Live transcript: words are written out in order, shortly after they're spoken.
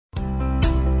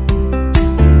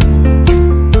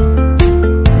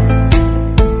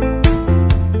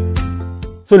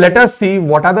So let us see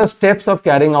what are the steps of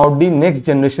carrying out the next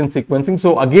generation sequencing.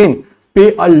 So again,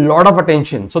 pay a lot of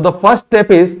attention. So the first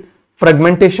step is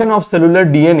fragmentation of cellular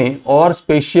DNA or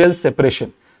spatial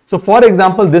separation. So for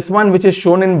example, this one which is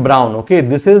shown in brown, okay,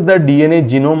 this is the DNA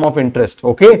genome of interest,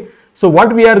 okay. So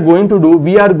what we are going to do,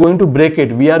 we are going to break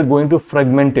it, we are going to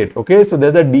fragment it, okay. So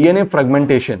there's a DNA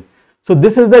fragmentation. So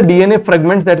this is the DNA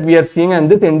fragments that we are seeing,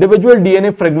 and this individual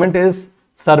DNA fragment is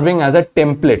serving as a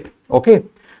template, okay.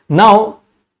 Now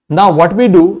what we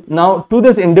do, now to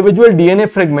this individual DNA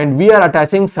fragment, we are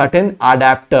attaching certain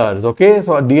adapters, okay.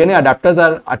 So DNA adapters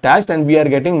are attached and we are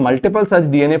getting multiple such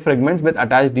DNA fragments with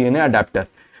attached DNA adapter.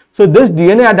 So this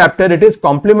DNA adapter, it is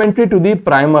complementary to the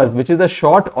primers, which is a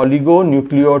short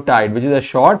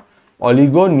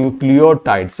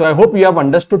oligonucleotide, So I hope you have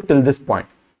understood till this point.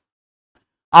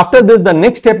 After this, the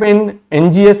next step in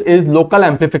NGS is local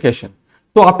amplification.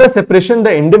 So after separation,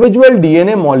 the individual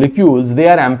DNA molecules, they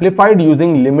are amplified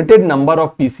using limited number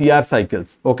of PCR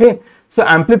cycles, okay. So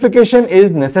amplification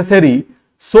is necessary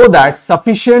so that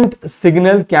sufficient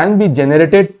signal can be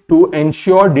generated to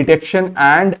ensure detection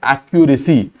and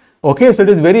accuracy, okay. So it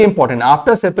is very important.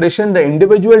 After separation, the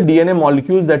individual DNA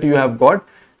molecules that you have got,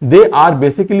 they are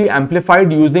basically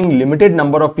amplified using limited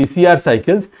number of PCR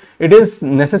cycles. It is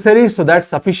necessary so that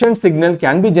sufficient signal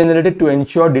can be generated to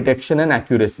ensure detection and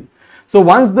accuracy. So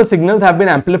once the signals have been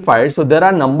amplified, so there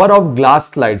are number of glass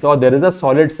slides or there is a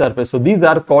solid surface. So these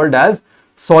are called as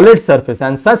solid surface,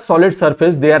 and such solid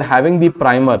surface, they are having the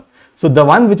primer. So the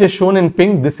one which is shown in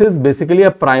pink, this is basically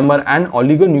a primer and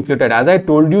oligonucleotide. As I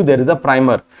told you, there is a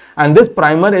primer, and this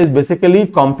primer is basically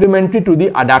complementary to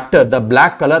the adapter, the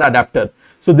black color adapter.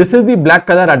 So this is the black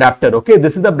color adapter, okay.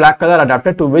 This is the black color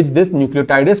adapter to which this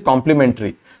nucleotide is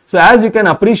complementary. So as you can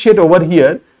appreciate over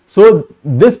here, so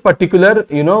this particular,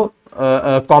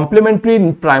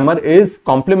 complementary primer is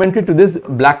complementary to this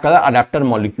black color adapter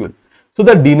molecule. So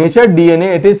the denatured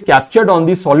DNA, it is captured on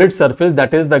the solid surface,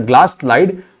 that is the glass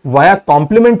slide, via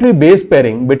complementary base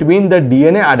pairing between the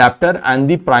DNA adapter and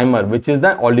the primer, which is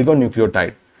the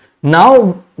oligonucleotide.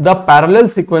 Now the parallel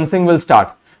sequencing will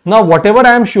start. Now whatever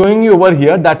I am showing you over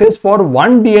here, that is for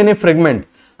one DNA fragment,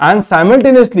 and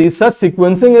simultaneously such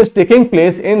sequencing is taking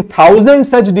place in 1000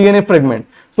 such DNA fragments.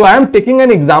 So I am taking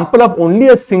an example of only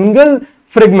a single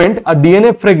fragment, a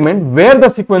DNA fragment, where the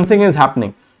sequencing is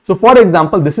happening. So for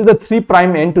example, this is the 3'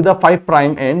 end to the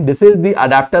 5' end. This is the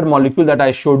adapter molecule that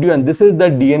I showed you, and this is the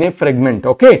DNA fragment,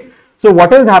 okay. So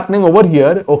what is happening over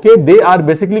here, okay, they are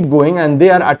basically going and they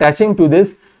are attaching to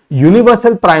this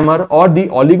universal primer or the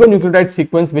oligonucleotide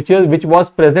sequence which was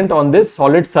present on this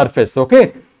solid surface,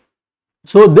 okay.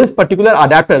 So this particular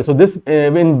adapter, so this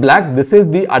in black, this is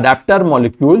the adapter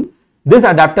molecule. This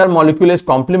adapter molecule is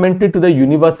complementary to the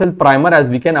universal primer, as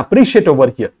we can appreciate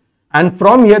over here. And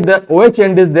from here the OH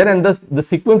end is there, and the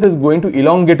sequence is going to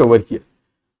elongate over here.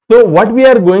 So what we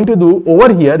are going to do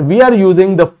over here, we are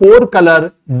using the 4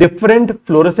 color different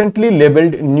fluorescently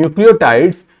labeled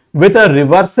nucleotides with a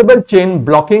reversible chain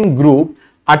blocking group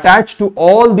attached to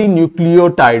all the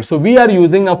nucleotides. So we are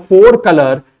using a 4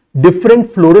 color different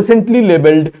fluorescently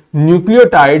labeled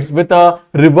nucleotides with a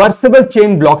reversible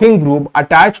chain blocking group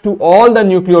attached to all the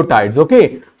nucleotides,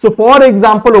 okay. So for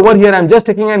example, over here I am just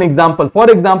taking an example. For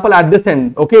example, at this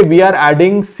end, okay, we are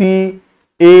adding C,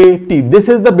 A, T. This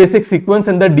is the basic sequence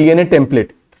in the DNA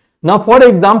template. Now for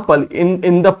example,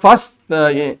 in the first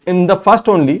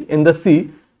only, in the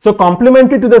C, so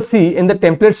complementary to the C in the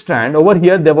template strand, over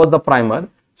here there was the primer.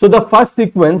 So the first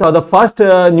sequence or the first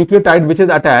nucleotide which is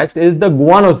attached is the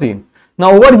guanosine.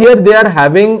 Now over here they are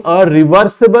having a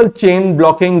reversible chain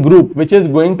blocking group which is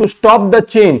going to stop the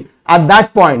chain at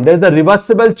that point. There is the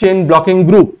reversible chain blocking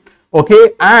group,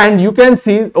 okay, and you can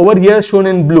see over here shown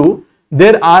in blue,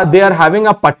 they are having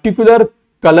a particular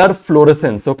color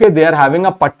fluorescence, okay, they are having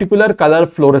a particular color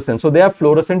fluorescence. So they are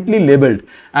fluorescently labeled,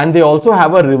 and they also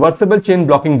have a reversible chain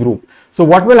blocking group. So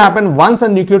what will happen once a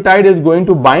nucleotide is going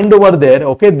to bind over there,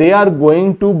 okay, they are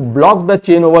going to block the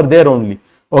chain over there only,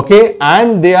 okay,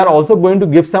 and they are also going to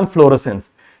give some fluorescence.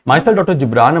 Myself, Dr.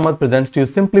 JIBRAN Ahmad, presents to you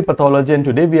Simply Pathology, and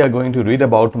today we are going to read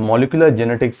about molecular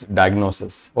genetics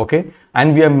diagnosis, okay,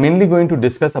 and we are mainly going to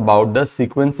discuss about the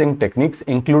sequencing techniques,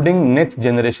 including next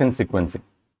generation sequencing.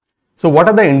 So what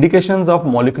are the indications of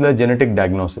molecular genetic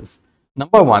diagnosis?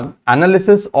 Number 1,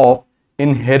 analysis of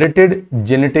inherited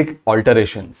genetic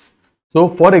alterations. So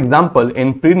for example,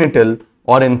 in prenatal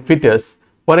or in fetus,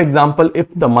 for example, if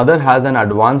the mother has an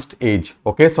advanced age,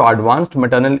 okay, so advanced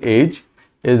maternal age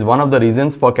is one of the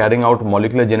reasons for carrying out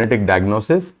molecular genetic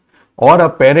diagnosis, or a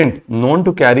parent known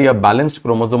to carry a balanced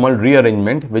chromosomal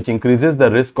rearrangement which increases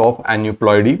the risk of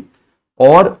aneuploidy,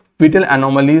 or fetal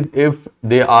anomalies if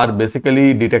they are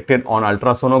basically detected on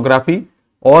ultrasonography,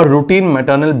 or routine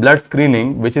maternal blood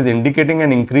screening which is indicating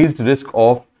an increased risk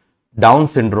of Down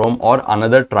syndrome or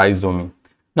another trisomy.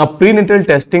 Now, prenatal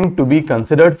testing to be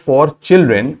considered for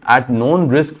children at known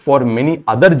risk for many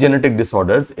other genetic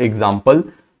disorders, example,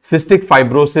 cystic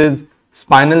fibrosis,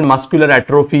 spinal muscular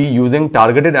atrophy, using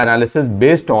targeted analysis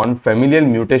based on familial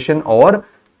mutation or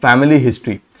family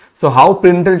history. So, how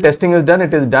prenatal testing is done?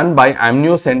 It is done by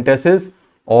amniocentesis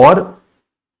or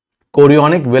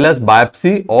chorionic villus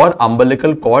biopsy or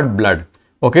umbilical cord blood.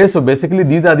 Okay, so basically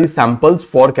these are the samples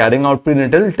for carrying out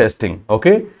prenatal testing.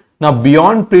 Okay, now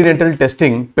beyond prenatal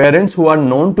testing, parents who are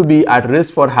known to be at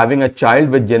risk for having a child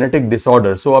with genetic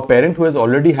disorder, so a parent who is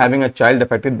already having a child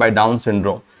affected by Down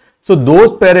syndrome, so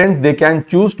those parents, they can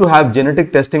choose to have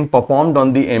genetic testing performed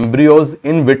on the embryos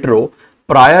in vitro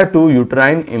prior to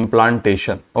uterine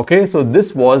implantation. Okay, so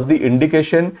this was the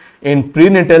indication in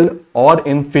prenatal or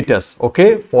in fetus,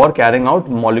 okay, for carrying out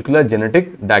molecular genetic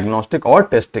diagnostic or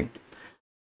testing.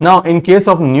 Now, in case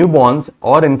of newborns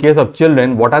or in case of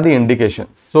children, what are the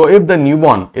indications? So, if the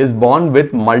newborn is born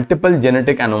with multiple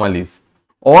genetic anomalies,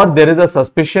 or there is a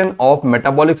suspicion of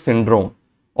metabolic syndrome,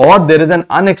 or there is an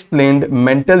unexplained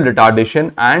mental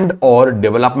retardation and or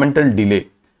developmental delay,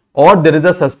 or there is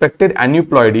a suspected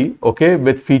aneuploidy, okay,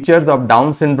 with features of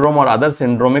Down syndrome or other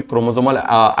syndromic chromosomal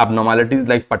abnormalities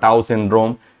like Patho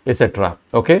syndrome, etc.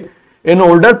 Okay, in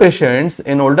older patients,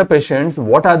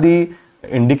 what are the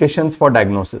indications for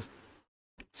diagnosis?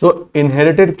 So,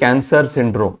 inherited cancer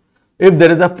syndrome, if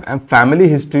there is a family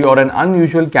history or an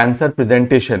unusual cancer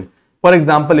presentation. For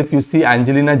example, if you see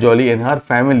Angelina Jolie in her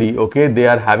family, okay, they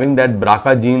are having that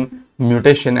BRCA gene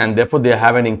mutation and therefore they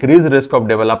have an increased risk of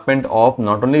development of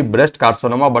not only breast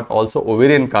carcinoma but also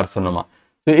ovarian carcinoma.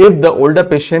 So, if the older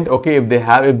patient, okay, if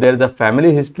there is a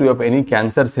family history of any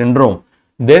cancer syndrome,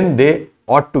 then they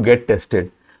ought to get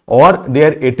tested. Or they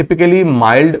are atypically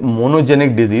mild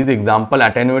monogenic disease, example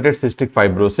attenuated cystic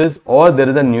fibrosis, or there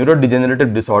is a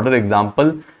neurodegenerative disorder,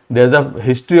 example there is a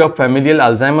history of familial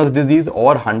Alzheimer's disease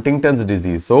or Huntington's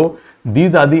disease. So,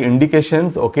 these are the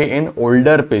indications, okay, in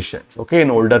older patients, okay,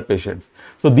 in older patients.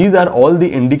 So, these are all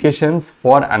the indications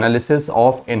for analysis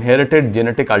of inherited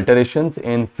genetic alterations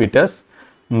in fetus,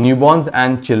 newborns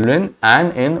and children,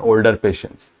 and in older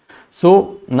patients.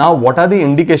 So, now what are the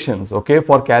indications, okay,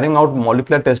 for carrying out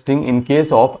molecular testing in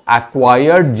case of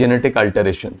acquired genetic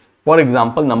alterations? For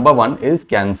example, number one is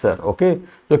cancer, okay.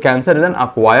 So, cancer is an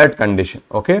acquired condition,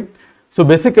 okay. So,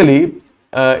 basically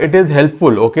it is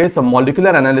helpful, okay, so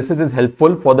molecular analysis is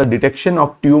helpful for the detection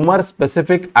of tumor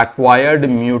specific acquired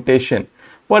mutation.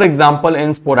 For example,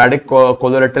 in sporadic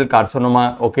colorectal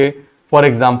carcinoma, okay, for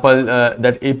example,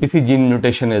 that APC gene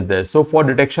mutation is there. So, for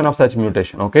detection of such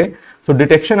mutation, okay. So,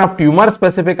 detection of tumor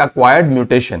specific acquired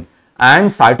mutation and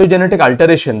cytogenetic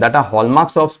alteration that are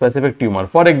hallmarks of specific tumor.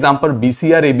 For example,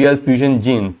 BCR-ABL fusion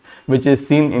gene which is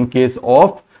seen in case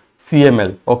of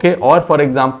CML, okay, or for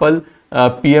example,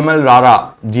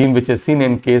 PML-RARA gene which is seen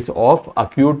in case of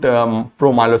acute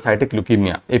promyelocytic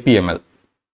leukemia, APML.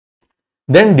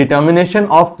 Then determination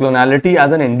of clonality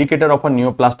as an indicator of a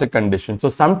neoplastic condition. So,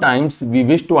 sometimes we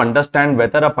wish to understand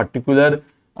whether a particular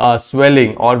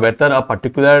swelling or whether a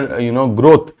particular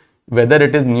growth, whether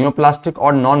it is neoplastic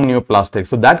or non-neoplastic.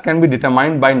 So, that can be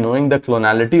determined by knowing the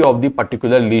clonality of the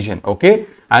particular lesion, okay,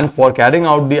 and for carrying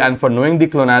out for knowing the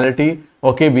clonality,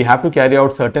 okay, we have to carry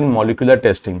out certain molecular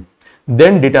testing.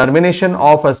 Then determination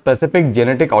of a specific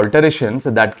genetic alterations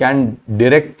that can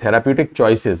direct therapeutic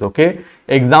choices, okay.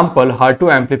 Example,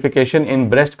 HER2 amplification in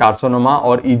breast carcinoma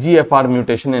or EGFR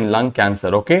mutation in lung cancer,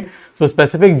 okay. So,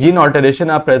 specific gene alteration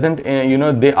are present,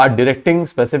 they are directing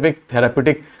specific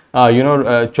therapeutic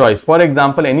choice. For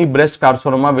example, any breast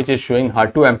carcinoma which is showing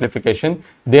HER2 amplification,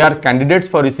 they are candidates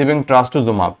for receiving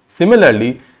trastuzumab.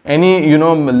 Similarly, any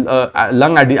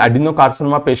lung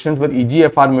adenocarcinoma patients with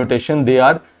EGFR mutation, they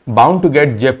are bound to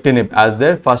get Gefitinib as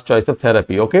their first choice of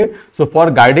therapy, okay. So, for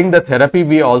guiding the therapy,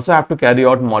 we also have to carry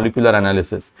out molecular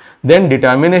analysis. Then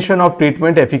determination of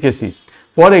treatment efficacy.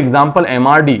 For example,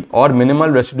 MRD or minimal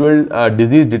residual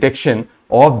disease detection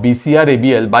of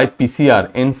BCR-ABL by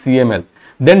PCR in CML.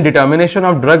 Then determination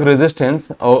of drug resistance,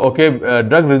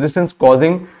 drug resistance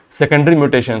causing secondary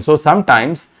mutation. So,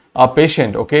 sometimes a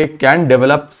patient, okay, can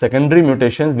develop secondary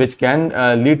mutations which can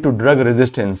lead to drug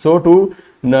resistance. So, to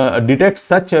detect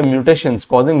such mutations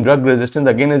causing drug resistance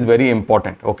again is very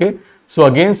important, okay. So,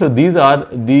 again, so these are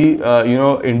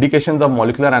the indications of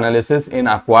molecular analysis in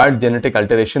acquired genetic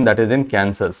alteration, that is in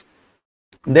cancers.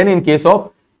 Then in case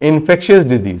of infectious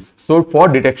disease, so for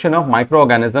detection of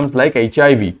microorganisms like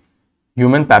HIV,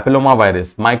 human papilloma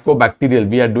virus, mycobacterial,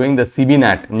 we are doing the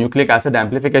CBNAT, nucleic acid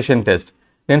amplification test.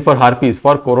 Then for herpes,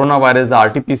 for coronavirus,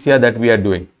 the RT-PCR that we are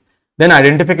doing. Then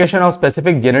identification of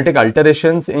specific genetic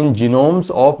alterations in genomes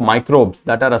of microbes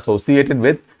that are associated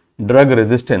with drug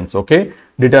resistance. Okay,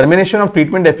 determination of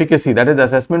treatment efficacy, that is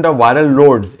assessment of viral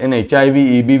loads in HIV,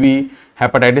 EBV,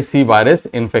 hepatitis C virus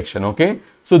infection. Okay,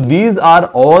 so these are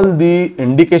all the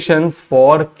indications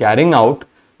for carrying out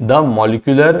the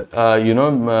molecular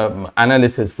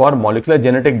analysis, for molecular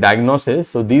genetic diagnosis.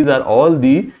 So these are all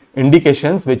the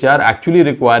indications which are actually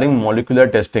requiring molecular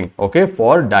testing, okay,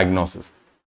 for diagnosis.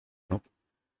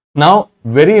 Now,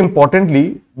 very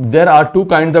importantly, there are two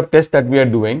kinds of tests that we are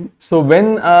doing. So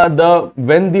when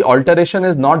the alteration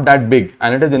is not that big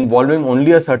and it is involving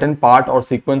only a certain part or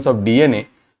sequence of DNA,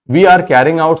 we are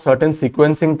carrying out certain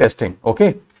sequencing testing.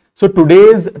 Okay. So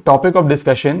today's topic of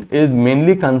discussion is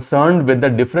mainly concerned with the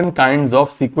different kinds of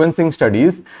sequencing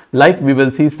studies, like we will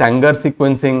see Sanger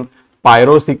sequencing,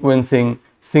 PYROSEQUENCING,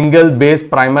 single base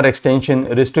primer extension,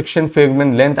 restriction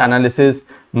fragment length analysis,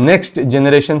 next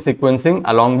generation sequencing,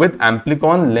 along with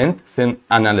amplicon length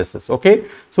analysis. Okay,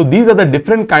 so these are the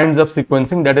different kinds of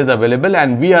sequencing that is available,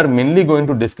 and we are mainly going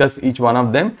to discuss each one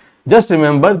of them. Just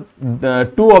remember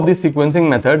the two of these sequencing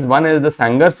methods. One is the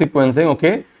Sanger sequencing,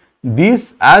 okay,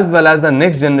 these as well as the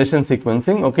next generation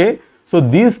sequencing. Okay, so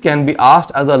these can be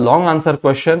asked as a long answer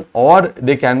question or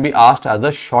they can be asked as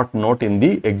a short note in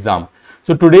the exam.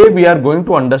 So today we are going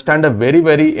to understand a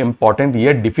very important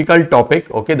yet difficult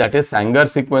topic, okay, that is Sanger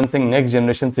sequencing, next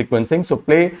generation sequencing. So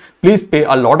please pay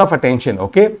a lot of attention.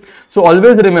 Okay, so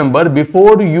always remember,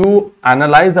 before you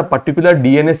analyze a particular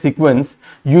DNA sequence,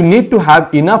 you need to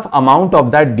have enough amount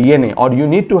of that DNA, or you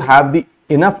need to have the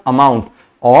enough amount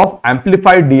of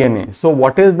amplified DNA. So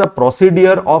what is the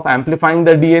procedure of amplifying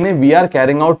the DNA? We are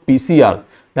carrying out PCR,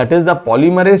 that is the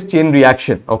polymerase chain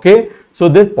reaction. Okay, so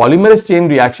this polymerase chain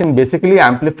reaction basically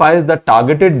amplifies the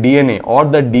targeted DNA or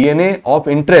the DNA of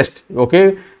interest,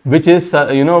 okay, which is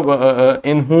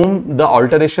in whom the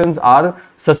alterations are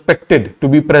suspected to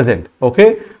be present.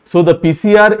 Okay, so the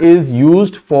PCR is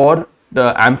used for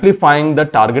amplifying the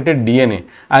targeted DNA,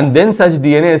 and then such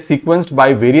DNA is sequenced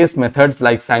by various methods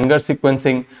like Sanger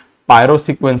sequencing,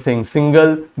 PYROSEQUENCING,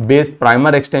 single base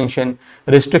primer extension,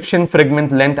 restriction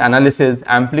fragment length analysis,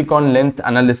 amplicon length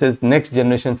analysis, next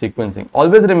generation sequencing.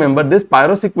 Always remember this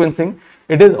PYROSEQUENCING,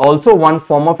 it is also one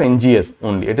form of NGS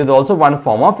only. It is also one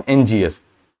form of NGS.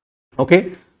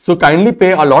 Okay, so kindly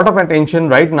pay a lot of attention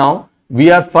right now.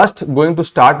 We are first going to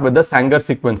start with the Sanger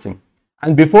sequencing.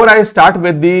 And before I start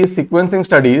with the sequencing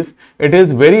studies, it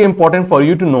is very important for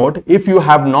you to note, if you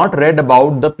have not read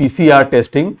about the PCR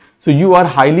testing, so you are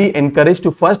highly encouraged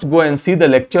to first go and see the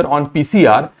lecture on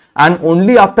PCR, and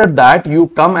only after that you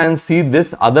come and see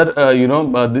this other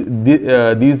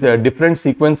these different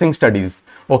sequencing studies.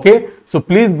 Okay, so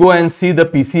please go and see the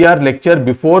PCR lecture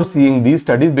before seeing these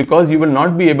studies, because you will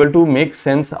not be able to make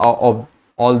sense of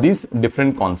all these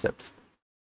different concepts.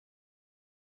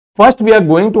 First, we are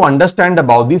going to understand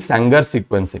about the Sanger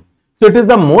sequencing. So it is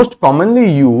the most commonly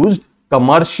used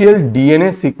commercial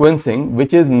DNA sequencing,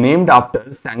 which is named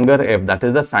after Sanger F, that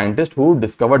is the scientist who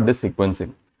discovered this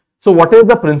sequencing. So what is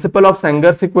the principle of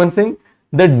Sanger sequencing?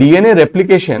 The DNA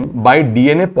replication by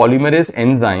DNA polymerase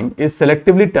enzyme is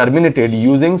selectively terminated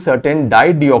using certain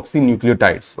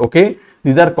dideoxynucleotides. Okay,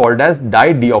 these are called as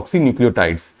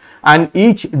dideoxynucleotides, and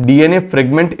each DNA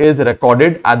fragment is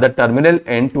recorded at the terminal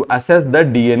end to assess the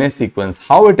DNA sequence.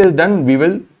 How it is done, we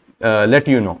will let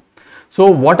you know. So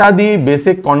what are the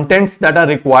basic contents that are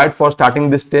required for starting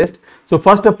this test? So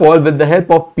first of all, with the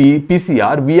help of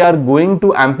PCR, we are going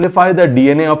to amplify the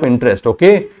DNA of interest.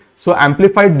 Okay, so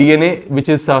amplified DNA, which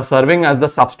is serving as the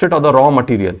substrate or the raw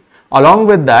material. Along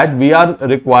with that, we are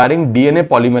requiring DNA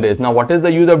polymerase. Now, what is the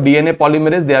use of DNA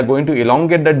polymerase? They are going to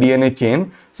elongate the DNA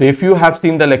chain. So, if you have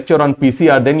seen the lecture on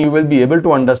PCR, then you will be able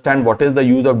to understand what is the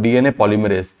use of DNA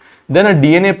polymerase. Then a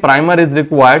DNA primer is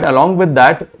required. Along with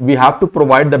that, we have to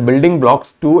provide the building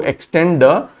blocks to extend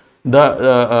the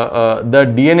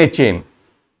DNA chain.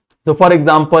 So, for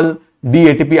example,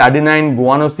 D-ATP, adenine,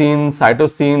 guanosine,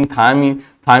 cytosine,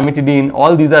 thymidine,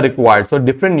 all these are required. So,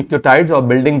 different nucleotides or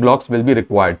building blocks will be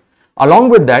required. Along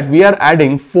with that, we are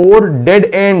adding 4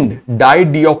 dead end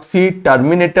dideoxy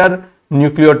terminator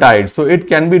nucleotides. So it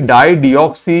can be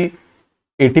dideoxy,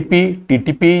 ATP,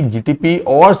 TTP, GTP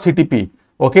or CTP.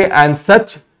 Okay, and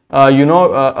such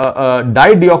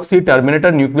dideoxy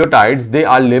terminator nucleotides, they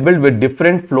are labeled with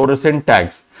different fluorescent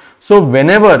tags. So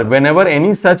whenever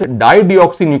any such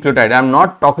dideoxynucleotide, I am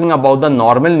not talking about the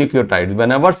normal nucleotides,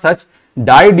 whenever such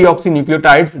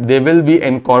dideoxynucleotides, they will be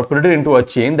incorporated into a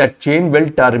chain, that chain will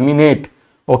terminate.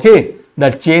 Okay, the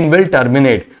chain will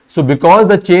terminate. So because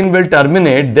the chain will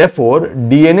terminate, therefore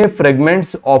DNA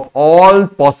fragments of all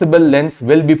possible lengths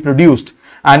will be produced,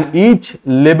 and each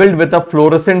labeled with a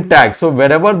fluorescent tag. So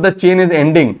wherever the chain is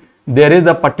ending, there is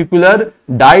a particular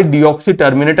dideoxy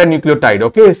terminator nucleotide.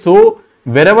 Okay, so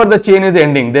wherever the chain is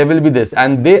ending, there will be this,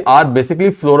 and they are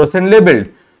basically fluorescent labeled.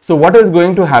 So what is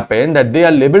going to happen, that they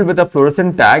are labeled with a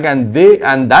fluorescent tag, and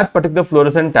that particular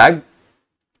fluorescent tag,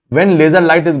 when laser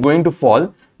light is going to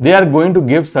fall, they are going to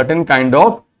give certain kind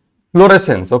of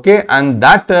fluorescence. Okay, and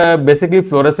that basically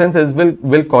fluorescence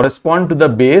will correspond to the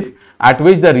base at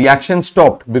which the reaction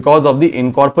stopped because of the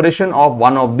incorporation of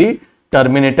one of the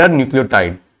terminator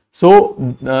nucleotide. So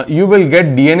you will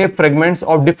get DNA fragments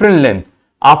of different length.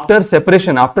 After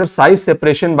separation, after size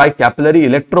separation by capillary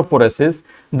electrophoresis,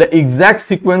 the exact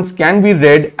sequence can be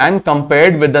read and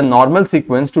compared with the normal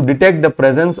sequence to detect the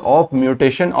presence of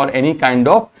mutation or any kind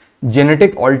of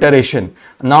genetic alteration.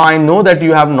 Now I know that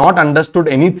you have not understood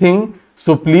anything,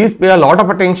 so please pay a lot of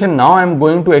attention. Now I am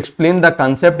going to explain the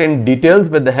concept in details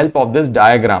with the help of this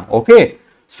diagram. Okay,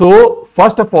 so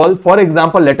first of all, for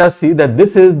example, let us see that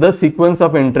this is the sequence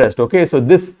of interest. Okay, so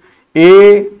this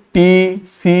A, T,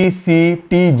 C, C,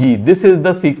 T, G, this is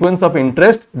the sequence of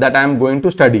interest that I am going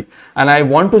to study, and I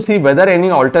want to see whether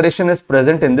any alteration is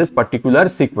present in this particular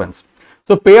sequence.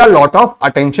 So pay a lot of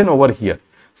attention over here.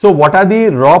 So what are the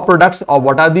raw products, or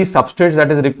what are the substrates that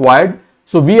is required?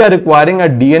 So we are requiring a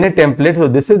DNA template. So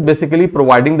this is basically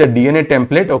providing the DNA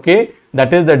template. Okay,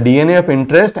 that is the DNA of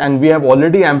interest, and we have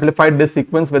already amplified this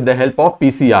sequence with the help of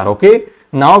PCR. Okay,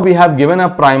 now we have given a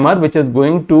primer which is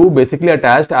going to basically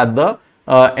attached at the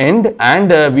end,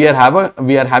 and we are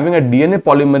having a DNA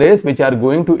polymerase which are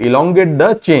going to elongate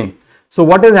the chain. So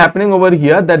what is happening over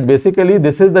here, that basically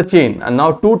this is the chain, and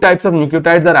now two types of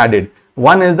nucleotides are added.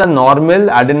 One is the normal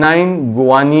adenine,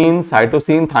 guanine,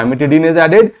 cytosine, thymidine is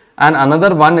added, and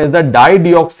another one is the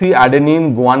dideoxy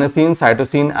adenine, guanosine,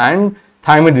 cytosine and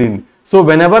thymidine. So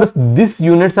whenever these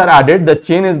units are added, the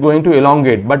chain is going to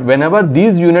elongate, but whenever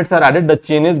these units are added, the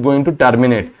chain is going to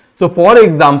terminate. So for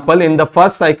example, in the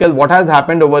first cycle, what has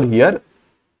happened over here,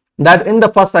 that in the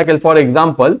first cycle, for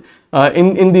example,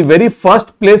 in the very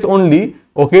first place only,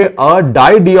 okay, a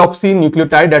dideoxy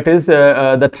nucleotide, that is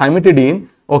the thymidine,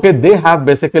 okay, they have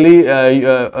basically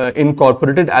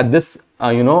incorporated at this,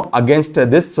 against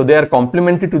this. So they are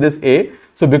complementary to this A.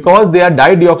 So because they are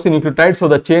dideoxynucleotides, so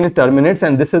the chain terminates,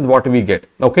 and this is what we get.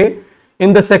 Okay,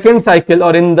 in the second cycle,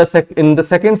 or in the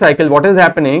second cycle, what is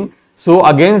happening? So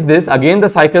against this, again the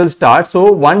cycle starts.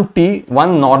 So one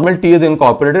normal T is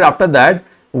incorporated. After that,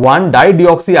 one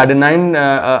dideoxy adenine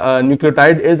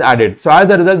nucleotide is added. So as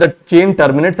a result, the chain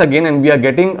terminates again, and we are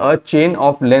getting a chain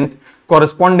of length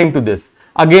corresponding to this.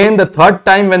 Again, the third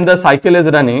time when the cycle is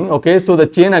running, okay, so the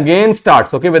chain again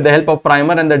starts, okay, with the help of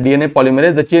primer and the DNA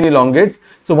polymerase, the chain elongates.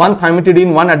 So one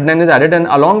thymidine, one adenine is added, and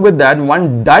along with that,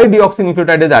 one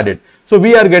dideoxynucleotide is added. So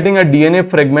we are getting a DNA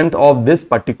fragment of this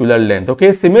particular length.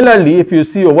 Okay, similarly, if you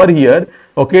see over here,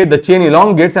 okay, the chain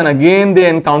elongates, and again they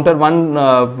encounter one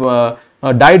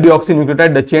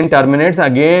dideoxynucleotide, the chain terminates,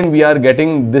 again we are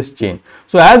getting this chain.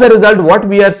 So as a result, what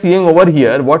we are seeing over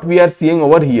here,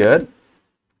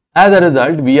 as a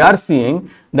result, we are seeing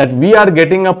that we are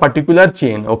getting a particular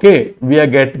chain. Okay, we are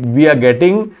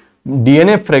getting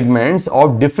DNA fragments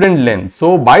of different lengths.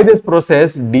 So by this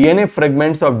process, DNA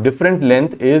fragments of different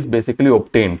length is basically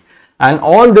obtained, and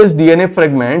all these DNA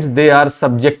fragments, they are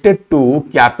subjected to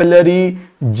capillary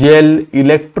gel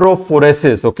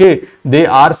electrophoresis. Okay, they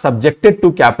are subjected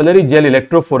to capillary gel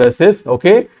electrophoresis.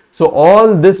 Okay, so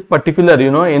all this particular,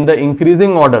 in the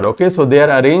increasing order. Okay, so they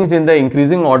are arranged in the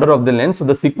increasing order of the length. So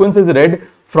the sequence is read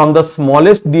from the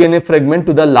smallest DNA fragment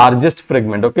to the largest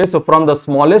fragment. Okay, so from the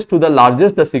smallest to the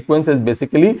largest, the sequence is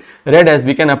basically read, as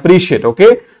we can appreciate.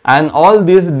 Okay, and all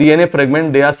these DNA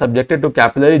fragments, they are subjected to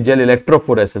capillary gel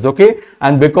electrophoresis. Okay,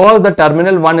 and because the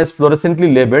terminal one is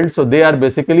fluorescently labeled, so they are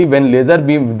basically, when laser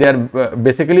beam, they are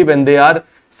basically, when they are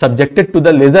subjected to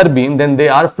the laser beam, then they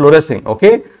are fluorescing.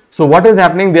 Okay, so what is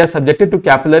happening? They are subjected to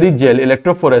capillary gel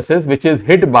electrophoresis, which is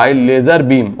hit by laser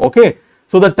beam. Okay,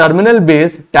 so the terminal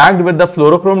base tagged with the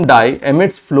fluorochrome dye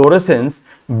emits fluorescence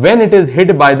when it is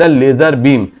hit by the laser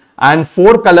beam, and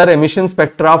 4 color emission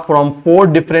spectra from 4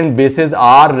 different bases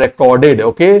are recorded.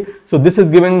 Okay, so this is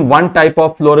giving one type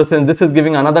of fluorescence, this is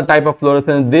giving another type of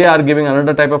fluorescence, they are giving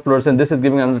another type of fluorescence, this is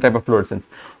giving another type of fluorescence.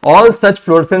 All such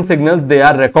fluorescence signals, they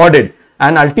are recorded,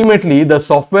 and ultimately the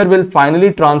software will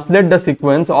finally translate the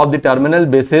sequence of the terminal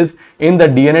bases in the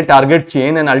DNA target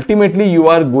chain, and ultimately you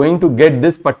are going to get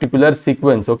this particular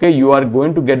sequence. Okay, you are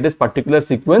going to get this particular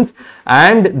sequence,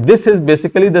 and this is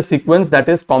basically the sequence that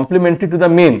is complementary to the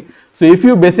main. So if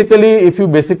you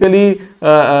basically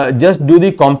just do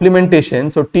the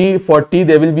complementation, so T, for T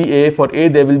there will be A, for A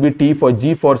there will be T, for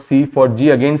G, for C, for G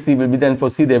again C will be, then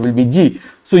for C there will be G.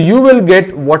 So you will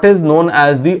get what is known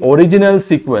as the original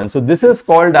sequence. So this is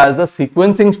called as the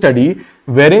sequencing study,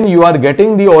 wherein you are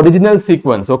getting the original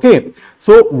sequence. Okay,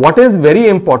 so what is very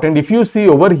important, if you see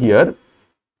over here,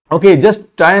 okay, just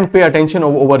try and pay attention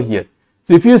over here.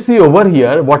 So if you see over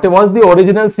here, what was the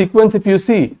original sequence? If you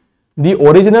see the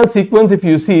original sequence, if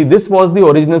you see, this was the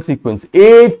original sequence,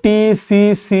 A, T,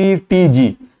 C, C, T,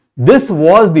 G. This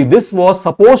was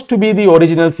supposed to be the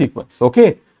original sequence.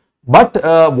 Okay, but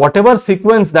whatever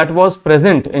sequence that was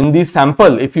present in the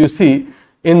sample, if you see,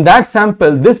 in that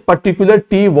sample this particular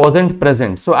T wasn't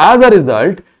present. So as a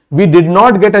result, we did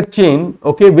not get a chain,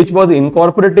 okay, which was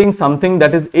incorporating something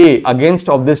that is A against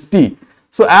of this T.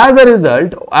 So as a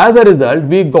result,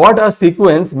 we got a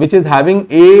sequence which is having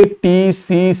A, T,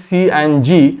 C, C and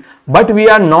G, but we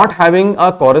are not having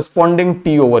a corresponding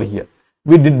T over here.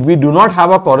 We do not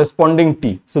have a corresponding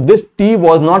T. So this T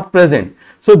was not present.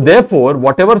 So therefore,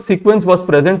 whatever sequence was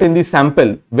present in the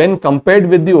sample, when compared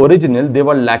with the original, they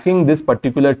were lacking this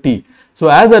particular T. So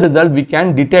as a result, we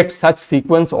can detect such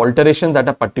sequence alterations at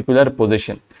a particular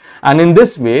position. And in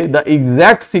this way, the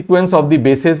exact sequence of the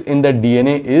bases in the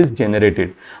DNA is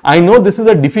generated. I know this is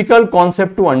a difficult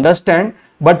concept to understand,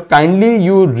 but kindly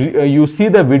you see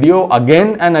the video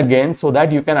again and again so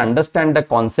that you can understand the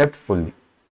concept fully.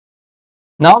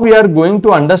 Now we are going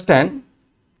to understand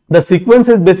the sequence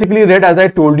is basically read, as I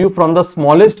told you, from the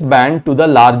smallest band to the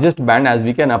largest band, as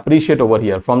we can appreciate over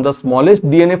here. From the smallest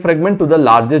DNA fragment to the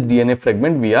largest DNA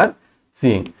fragment we are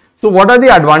seeing. So what are the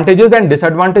advantages and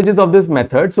disadvantages of this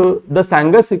method? So the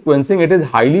Sanger sequencing, it is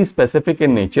highly specific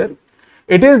in nature.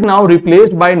 It is now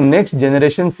replaced by next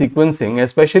generation sequencing,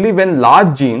 especially when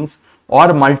large genes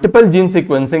or multiple gene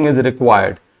sequencing is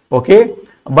required. Okay,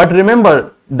 but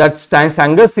remember that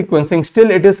Sanger sequencing, still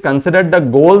it is considered the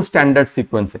gold standard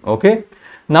sequencing. Okay,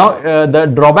 now the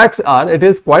drawbacks are, it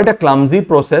is quite a clumsy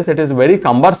process, it is very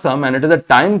cumbersome, and it is a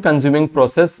time consuming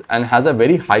process and has a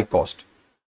very high cost.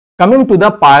 Coming to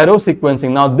the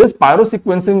pyrosequencing. Now this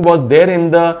pyrosequencing was there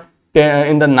in the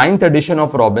 9th edition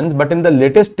of Robbins, but in the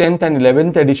latest 10th and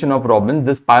 11th edition of Robbins,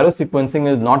 this pyrosequencing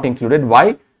is not included.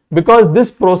 Why? Because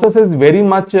this process is very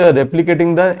much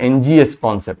replicating the NGS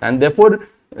concept, and therefore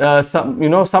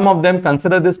some of them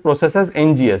consider this process as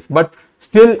NGS, but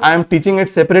still I am teaching it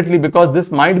separately because this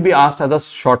might be asked as a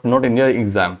short note in your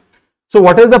exam. So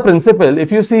what is the principle? If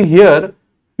you see here,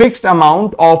 fixed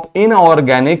amount of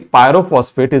inorganic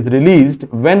pyrophosphate is released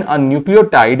when a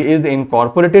nucleotide is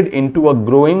incorporated into a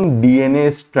growing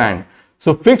DNA strand.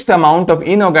 So fixed amount of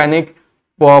inorganic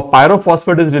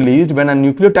pyrophosphate is released when a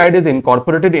nucleotide is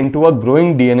incorporated into a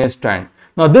growing DNA strand.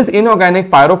 Now this inorganic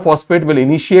pyrophosphate will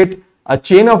initiate a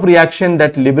chain of reaction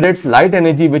that liberates light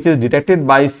energy, which is detected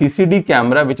by CCD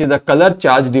camera, which is a color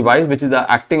charge device, which is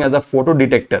acting as a photo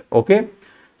detector. Okay.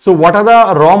 So what are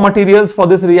the raw materials for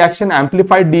this reaction?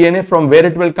 Amplified DNA. From where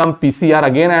it will come? PCR.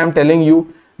 Again, I am telling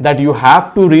you that you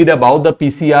have to read about the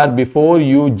PCR before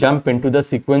you jump into the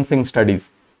sequencing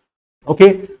studies.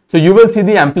 Okay, so you will see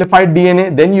the amplified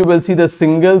DNA, then you will see the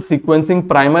single sequencing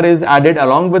primer is added.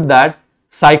 Along with that,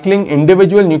 cycling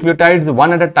individual nucleotides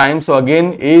one at a time. So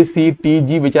again, A, C, T,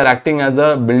 G, which are acting as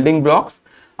a building blocks.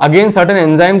 Again, certain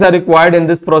enzymes are required in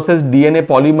this process. DNA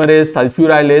polymerase,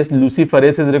 sulfurylase,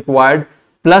 luciferase is required,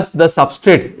 plus the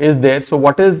substrate is there. So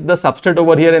what is the substrate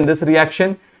over here in this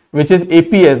reaction? Which is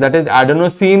APS, that is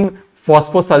adenosine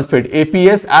phosphosulfate,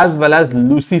 APS, as well as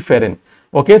luciferin.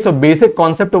 Okay, so basic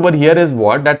concept over here is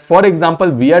what? That for example,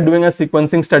 we are doing a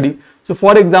sequencing study. So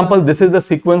for example, this is the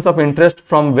sequence of interest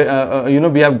from we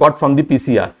have got from the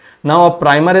PCR. Now a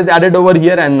primer is added over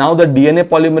here, and now the DNA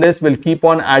polymerase will keep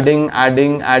on adding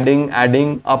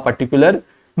a particular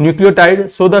nucleotide.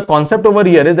 So the concept over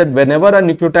here is that whenever a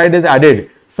nucleotide is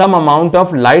added, some amount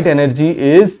of light energy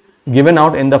is given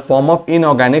out in the form of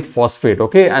inorganic phosphate.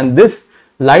 Okay, and this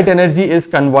light energy is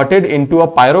converted into a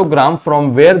pyrogram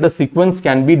from where the sequence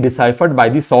can be deciphered by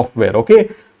the software.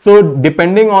 Okay, so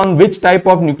depending on which type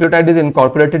of nucleotide is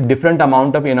incorporated, different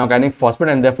amount of inorganic phosphate,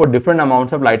 and therefore different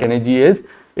amounts of light energy is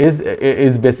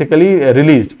basically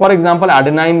released. For example,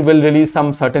 adenine will release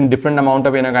some certain different amount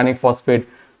of inorganic phosphate,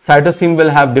 cytosine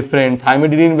will have different,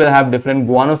 thymidine will have different,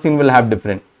 guanosine will have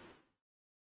different.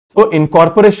 So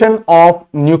incorporation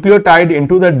of nucleotide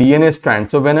into the DNA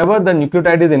strand. So whenever the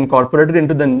nucleotide is incorporated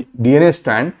into the DNA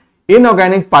strand,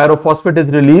 inorganic pyrophosphate is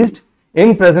released.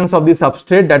 in presence of the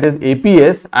substrate, that is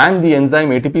APS, and the enzyme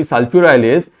ATP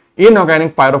sulfurylase,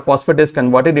 inorganic pyrophosphate is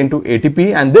converted into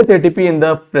ATP, and this ATP in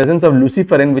the presence of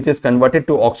luciferin, which is converted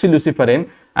to oxyluciferin,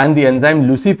 and the enzyme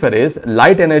luciferase,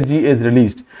 light energy is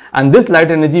released, and this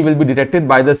light energy will be detected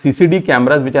by the CCD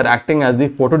cameras, which are acting as the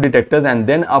photo detectors, and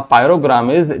then a pyrogram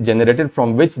is generated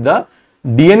from which the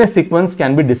DNA sequence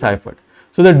can be deciphered.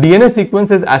 So the DNA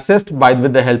sequence is assessed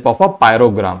with the help of a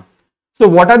pyrogram. So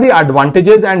what are the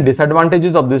advantages and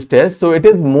disadvantages of this test? So it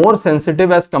is more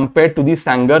sensitive as compared to the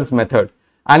Sanger's method,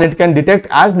 and it can detect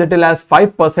as little as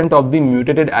 5% of the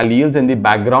mutated alleles in the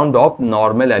background of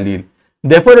normal allele.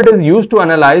 Therefore, it is used to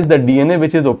analyze the DNA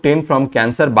which is obtained from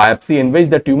cancer biopsy, in which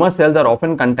the tumor cells are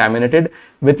often contaminated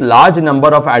with large number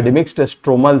of admixed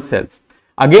stromal cells.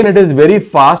 Again, it is very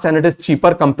fast and it is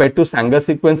cheaper compared to Sanger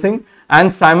sequencing,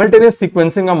 and simultaneous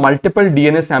sequencing of multiple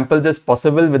DNA samples is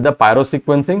possible with the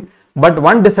pyrosequencing. But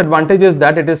one disadvantage is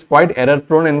that it is quite error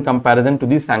prone in comparison to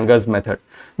the Sanger's method.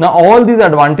 Now all these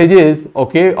advantages,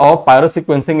 okay, of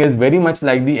pyrosequencing is very much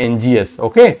like the NGS,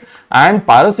 okay, and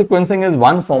pyrosequencing is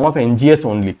one form of NGS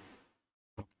only.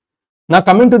 Now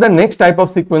coming to the next type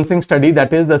of sequencing study,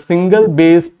 that is the single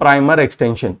base primer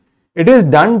extension. It is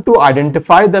done to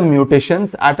identify the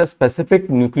mutations at a specific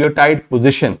nucleotide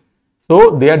position.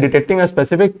 So they are detecting a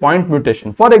specific point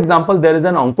mutation. For example, there is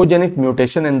an oncogenic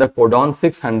mutation in the codon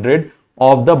 600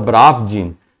 of the BRAF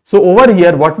gene. So over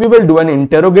here, what we will do, an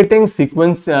interrogating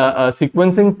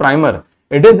sequencing primer,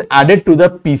 it is added to the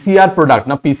PCR product.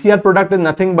 Now PCR product is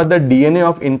nothing but the DNA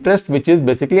of interest, which is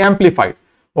basically amplified.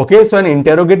 Okay, so an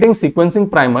interrogating sequencing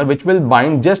primer which will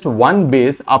bind just one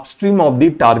base upstream of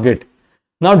the target.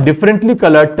 Now differently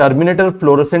colored terminator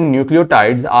fluorescent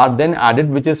nucleotides are then added,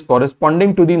 which is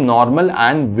corresponding to the normal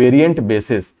and variant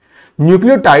bases.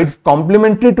 Nucleotides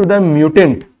complementary to the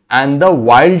mutant and the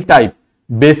wild type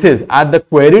bases at the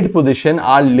queried position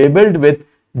are labeled with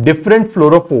different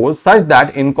fluorophores, such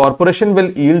that incorporation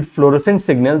will yield fluorescent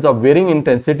signals of varying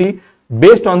intensity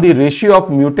based on the ratio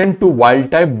of mutant to wild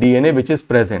type DNA which is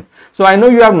present. So I know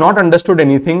you have not understood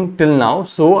anything till now,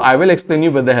 so I will explain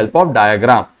you with the help of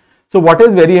diagram. So what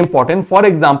is very important? For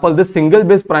example, this single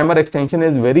base primer extension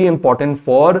is very important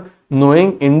for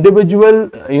knowing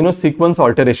individual sequence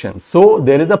alterations. So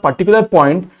there is a particular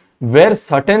point where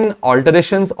certain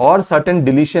alterations or certain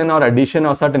deletion or addition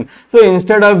or certain, so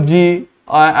instead of G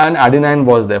an adenine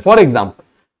was there, for example.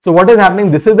 So what is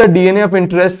happening? This is the DNA of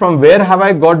interest. From where have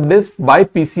I got this? By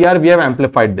PCR we have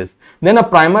amplified this. Then a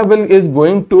primer is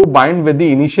going to bind with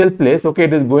the initial place. Okay,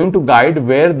 it is going to guide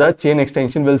where the chain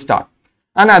extension will start.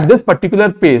 And at this particular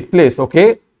place,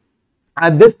 okay,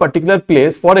 at this particular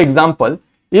place, for example,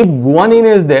 if guanine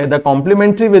is there, the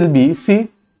complementary will be C.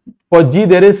 For G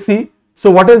there is C.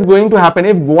 So what is going to happen?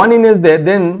 If guanine is there,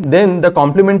 then the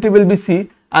complementary will be C,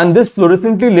 and this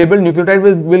fluorescently labeled nucleotide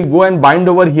will go and bind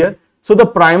over here. So the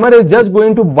primer is just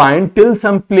going to bind till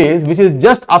some place which is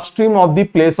just upstream of the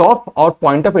place of or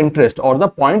point of interest, or the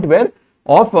point where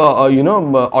of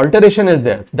alteration is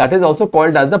there. That is also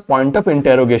called as the point of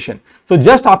interrogation. So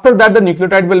just after that the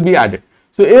nucleotide will be added.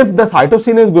 So if the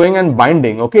cytosine is going and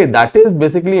binding, okay, that is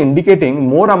basically indicating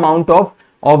more amount of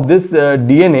this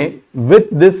DNA with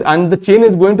this, and the chain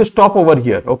is going to stop over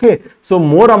here. Okay, so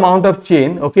more amount of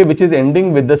chain, okay, which is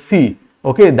ending with the C.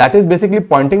 Okay, that is basically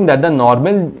pointing that the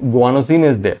normal guanosine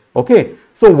is there. Okay,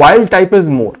 so wild type is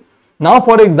more. Now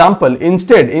for example,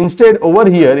 instead over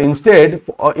here, instead of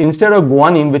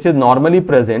guanine which is normally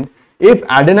present, if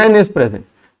adenine is present,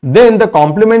 then the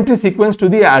complementary sequence to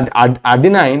the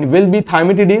adenine will be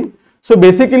thymidine. So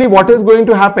basically what is going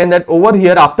to happen, that over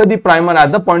here after the primer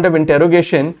at the point of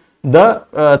interrogation, the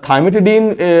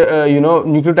thymidine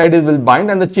nucleotide will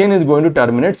bind and the chain is going to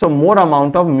terminate. So more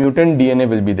amount of mutant DNA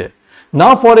will be there.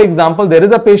 Now for example, there is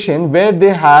a patient where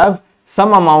they have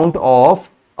some amount of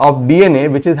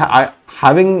DNA which is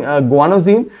having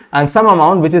guanosine and some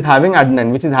amount which is having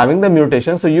adenine, which is having the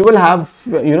mutation. So you will have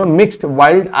mixed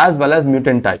wild as well as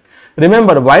mutant type.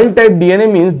 Remember, wild type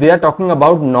DNA means they are talking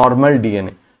about normal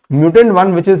DNA. Mutant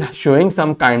one which is showing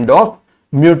some kind of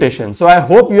mutation. So I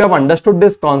hope you have understood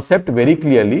this concept very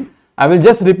clearly. I will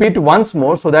just repeat once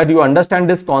more so that you understand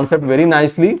this concept very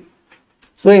nicely.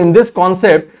 So in this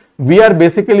concept, we are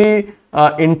basically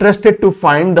interested to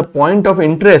find the point of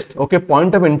interest, okay,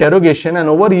 point of interrogation, and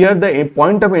over here the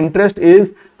point of interest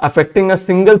is affecting a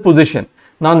single position.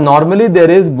 Now normally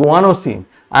there is guanosine,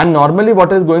 and normally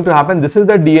what is going to happen, this is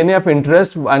the DNA of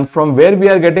interest, and from where we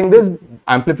are getting this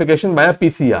amplification by a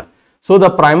PCR. So the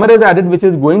primer is added which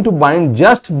is going to bind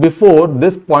just before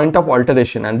this point of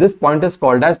alteration, and this point is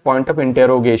called as point of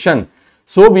interrogation.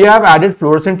 So we have added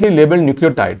fluorescently labeled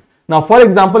nucleotide. Now, for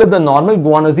example, if the normal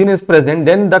guanosine is present,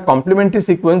 then the complementary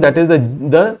sequence, that is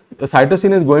the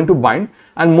cytosine, is going to bind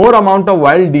and more amount of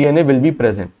wild DNA will be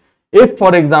present. If,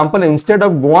 for example, instead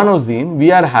of guanosine,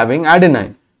 we are having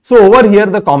adenine. So, over here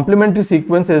the complementary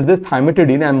sequence is this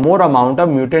thymidine and more amount of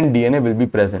mutant DNA will be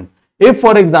present. If,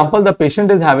 for example, the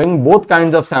patient is having both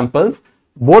kinds of samples,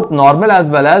 both normal as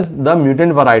well as the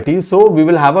mutant variety, so we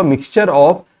will have a mixture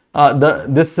of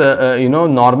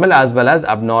normal as well as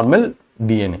abnormal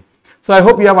DNA. So, I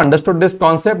hope you have understood this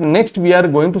concept. Next, we are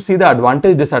going to see the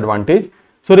advantage, disadvantage.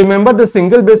 So, remember, the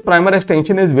single base primer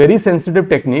extension is very sensitive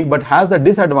technique but has the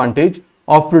disadvantage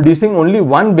of producing only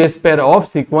one base pair of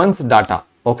sequence data.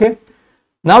 Okay.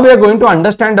 Now, we are going to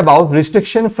understand about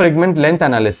restriction fragment length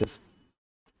analysis.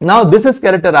 Now, this is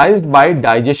characterized by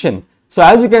digestion. So,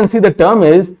 as you can see, the term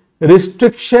is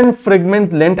restriction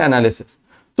fragment length analysis.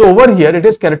 So, over here it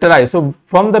is characterized. So,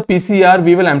 from the PCR,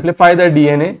 we will amplify the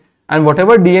DNA, and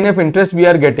whatever DNA of interest we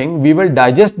are getting, we will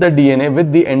digest the DNA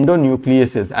with the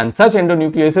endonucleases, and such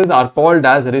endonucleases are called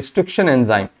as restriction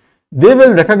enzyme. They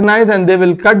will recognize and they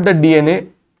will cut the DNA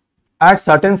at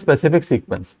certain specific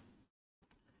sequence.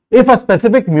 If a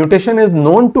specific mutation is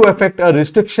known to affect a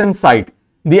restriction site,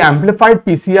 the amplified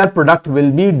PCR product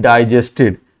will be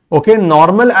digested. Okay,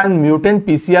 normal and mutant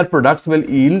PCR products will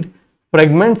yield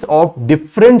fragments of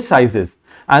different sizes,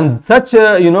 and such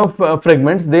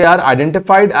fragments, they are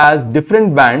identified as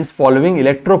different bands following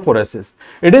electrophoresis.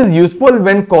 It is useful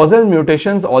when causal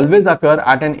mutations always occur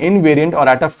at an invariant or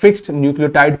at a fixed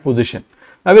nucleotide position.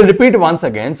 I will repeat once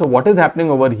again. So, what is happening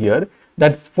over here?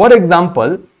 That, for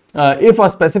example, if a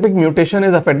specific mutation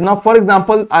is affected. Now, for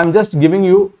example, I am just giving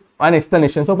you an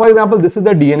explanation. So, for example, this is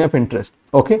the DNA of interest.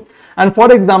 Okay, and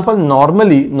for example,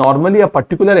 normally a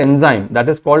particular enzyme that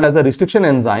is called as a restriction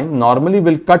enzyme normally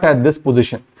will cut at this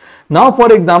position. Now,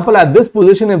 for example, at this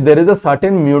position, if there is a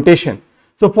certain mutation,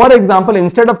 so for example,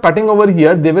 instead of cutting over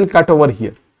here, they will cut over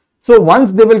here. So,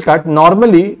 once they will cut,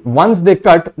 normally once they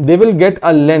cut, they will get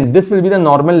a length. This will be the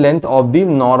normal length of the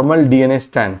normal DNA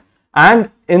strand, and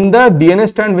in the DNA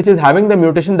strand which is having the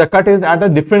mutation, the cut is at a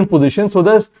different position. So,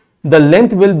 the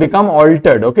length will become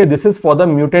altered. Okay, this is for the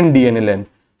mutant DNA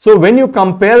length. So, when you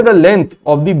compare the length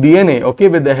of the DNA, okay,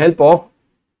 with the help of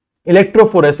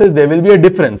electrophoresis, there will be a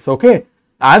difference. Okay,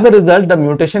 as a result, the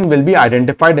mutation will be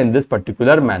identified in this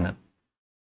particular manner.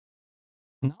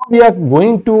 Now, we are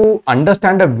going to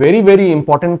understand a very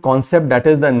important concept, that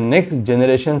is the next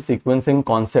generation sequencing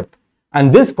concept.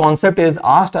 And this concept is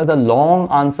asked as a long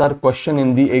answer question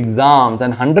in the exams,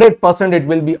 and 100% it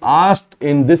will be asked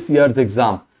in this year's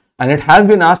exam, and it has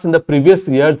been asked in the previous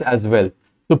years as well.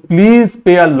 So, please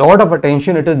pay a lot of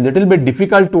attention. It is little bit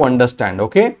difficult to understand.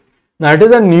 Okay. Now, it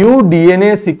is a new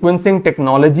DNA sequencing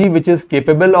technology which is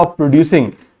capable of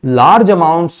producing large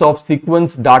amounts of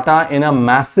sequence data in a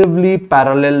massively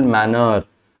parallel manner.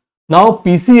 Now,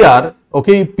 PCR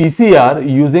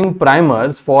using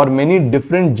primers for many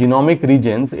different genomic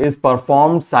regions is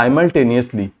performed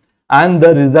simultaneously, and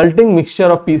the resulting mixture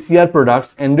of PCR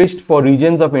products enriched for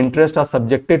regions of interest are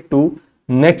subjected to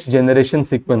next generation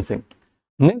sequencing.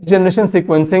 Next generation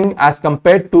sequencing, as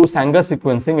compared to Sanger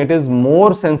sequencing, it is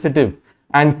more sensitive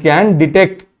and can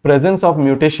detect presence of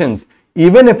mutations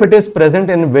even if it is present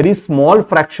in very small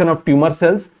fraction of tumor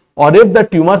cells, or if the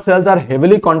tumor cells are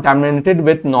heavily contaminated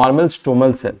with normal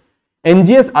stromal cell.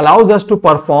 NGS allows us to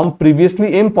perform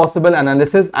previously impossible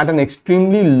analysis at an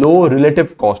extremely low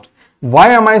relative cost. Why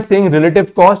am I saying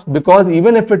relative cost? Because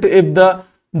even if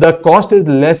the cost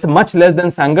is much less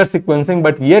than Sanger sequencing,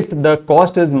 but yet the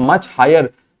cost is much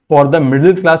higher for the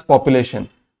middle class population.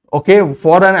 Okay,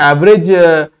 for an average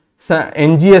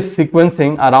NGS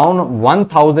sequencing, around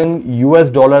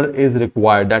 $1,000 is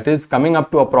required. That is coming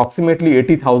up to approximately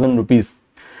 80,000 rupees.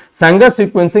 Sanger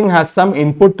sequencing has some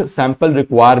input sample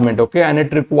requirement, okay, and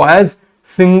it requires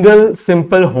single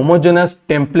simple homogeneous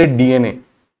template DNA.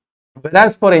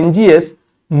 Whereas for NGS,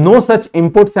 no such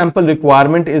input sample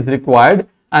requirement is required,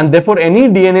 and therefore any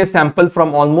DNA sample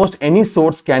from almost any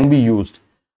source can be used.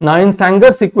 Now, in Sanger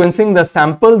sequencing, the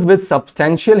samples with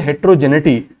substantial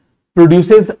heterogeneity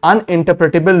produces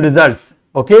uninterpretable results,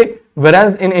 okay,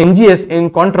 whereas in NGS, in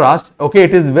contrast, okay,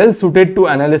 it is well suited to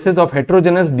analysis of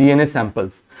heterogeneous DNA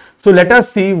samples. So, let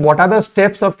us see what are the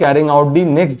steps of carrying out the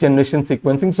next generation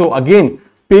sequencing. So, again,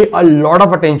 pay a lot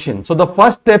of attention. So, the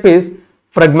first step is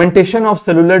fragmentation of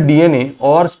cellular DNA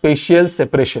or spatial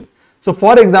separation. So,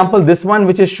 for example, this one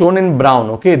which is shown in brown,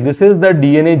 okay, this is the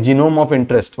DNA genome of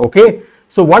interest, okay.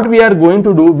 So, what we are going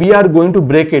to do, we are going to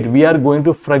break it, we are going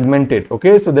to fragment it,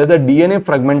 okay. So, there is a DNA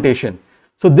fragmentation.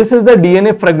 So, this is the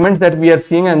DNA fragments that we are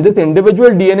seeing, and this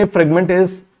individual DNA fragment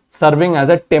is serving as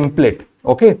a template,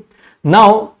 okay.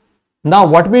 Now, Now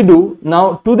what we do,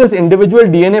 now to this individual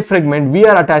DNA fragment, we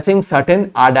are attaching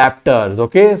certain adapters.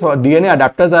 Okay, so DNA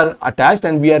adapters are attached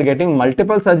and we are getting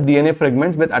multiple such DNA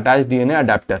fragments with attached DNA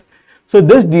adapter. So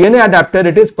this DNA adapter,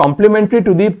 it is complementary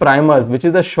to the primers, which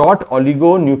is a short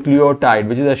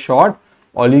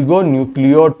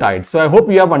oligonucleotide, So I hope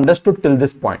you have understood till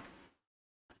this point.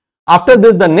 After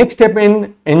this, the next step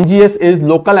in NGS is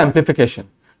local amplification.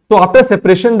 So after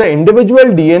separation, the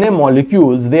individual DNA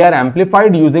molecules, they are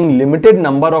amplified using limited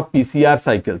number of PCR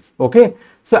cycles. Okay,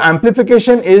 so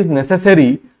amplification is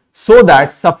necessary so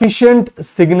that sufficient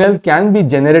signal can be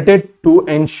generated to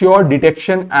ensure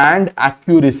detection and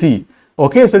accuracy.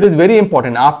 Okay, so it is very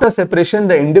important. After separation,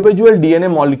 the individual DNA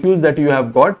molecules that you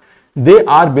have got, they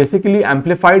are basically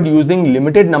amplified using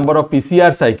limited number of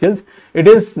PCR cycles. It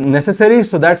is necessary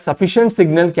so that sufficient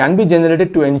signal can be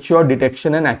generated to ensure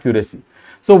detection and accuracy.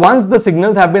 So once the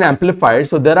signals have been amplified,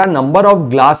 so there are number of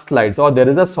glass slides or there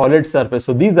is a solid surface.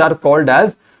 So these are called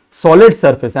as solid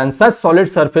surface, and such solid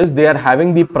surface, they are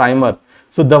having the primer.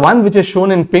 So the one which is shown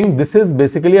in pink, this is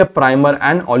basically a primer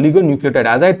and oligonucleotide.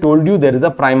 As I told you, there is a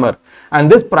primer,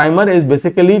 and this primer is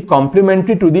basically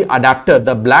complementary to the adapter,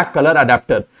 the black color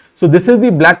adapter. So this is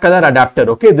the black color adapter.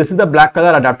 Okay, this is the black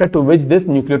color adapter to which this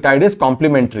nucleotide is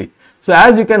complementary. So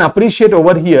as you can appreciate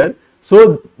over here,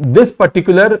 so this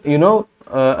particular,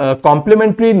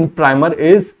 complementary primer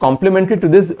is complementary to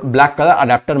this black color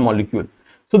adapter molecule.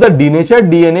 So the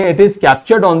denatured DNA, it is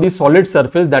captured on the solid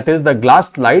surface, that is the glass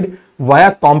slide,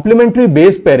 via complementary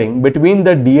base pairing between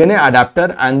the DNA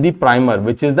adapter and the primer,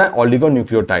 which is the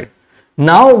oligonucleotide.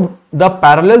 Now the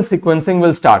parallel sequencing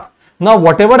will start. Now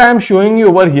whatever I am showing you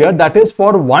over here, that is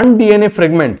for one DNA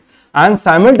fragment, and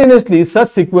simultaneously such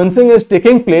sequencing is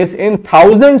taking place in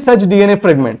 1000 such DNA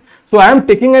fragments. So I am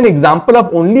taking an example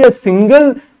of only a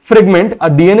single fragment, a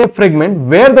DNA fragment,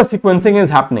 where the sequencing is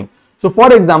happening. So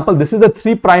for example, this is the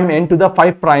 3' end to the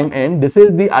 5' end. This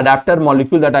is the adapter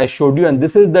molecule that I showed you, and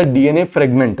this is the DNA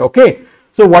fragment. Okay,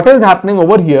 so what is happening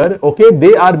over here? Okay,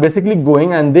 they are basically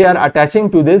going and they are attaching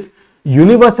to this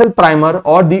universal primer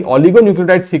or the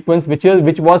oligonucleotide sequence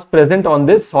which was present on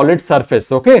this solid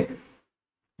surface. Okay,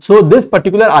 so this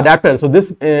particular adapter, so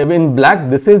this in black,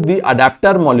 this is the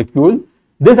adapter molecule.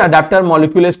 This adapter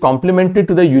molecule is complementary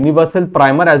to the universal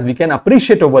primer, as we can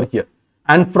appreciate over here.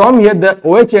 And from here the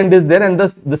OH end is there, and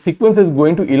the sequence is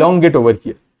going to elongate over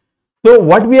here. So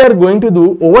what we are going to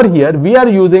do over here, we are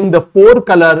using the 4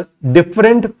 color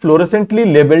different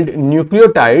fluorescently labeled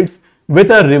nucleotides with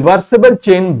a reversible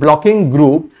chain blocking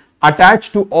group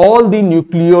attached to all the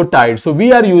nucleotides. So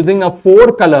we are using a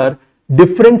 4 color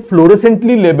different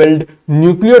fluorescently labeled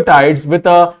nucleotides with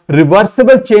a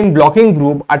reversible chain blocking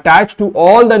group attached to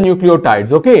all the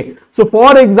nucleotides. Okay, so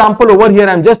for example over here,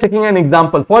 I am just taking an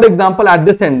example. For example, at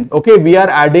this end, okay, we are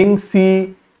adding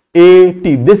C, A,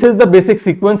 T. This is the basic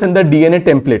sequence in the DNA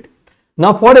template.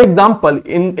 Now for example,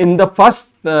 in the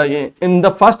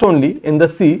first only, in the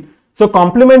C, so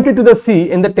complementary to the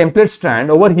C in the template strand,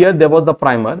 over here there was the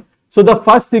primer. So the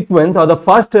first sequence or the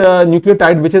first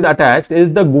nucleotide which is attached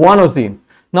is the guanosine.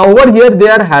 Now over here they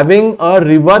are having a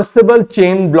reversible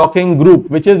chain blocking group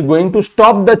which is going to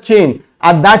stop the chain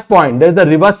at that point. There is the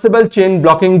reversible chain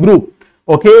blocking group.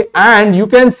 Okay, and you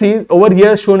can see over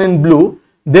here shown in blue,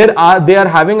 they are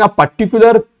having a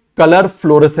particular color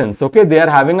fluorescence. Okay, they are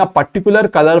having a particular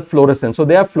color fluorescence. So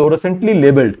they are fluorescently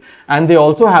labeled, and they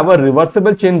also have a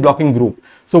reversible chain blocking group.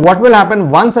 So what will happen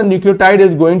once a nucleotide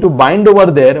is going to bind over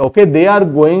there? Okay, they are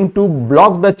going to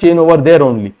block the chain over there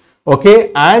only.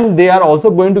 Okay, and they are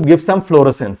also going to give some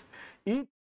fluorescence.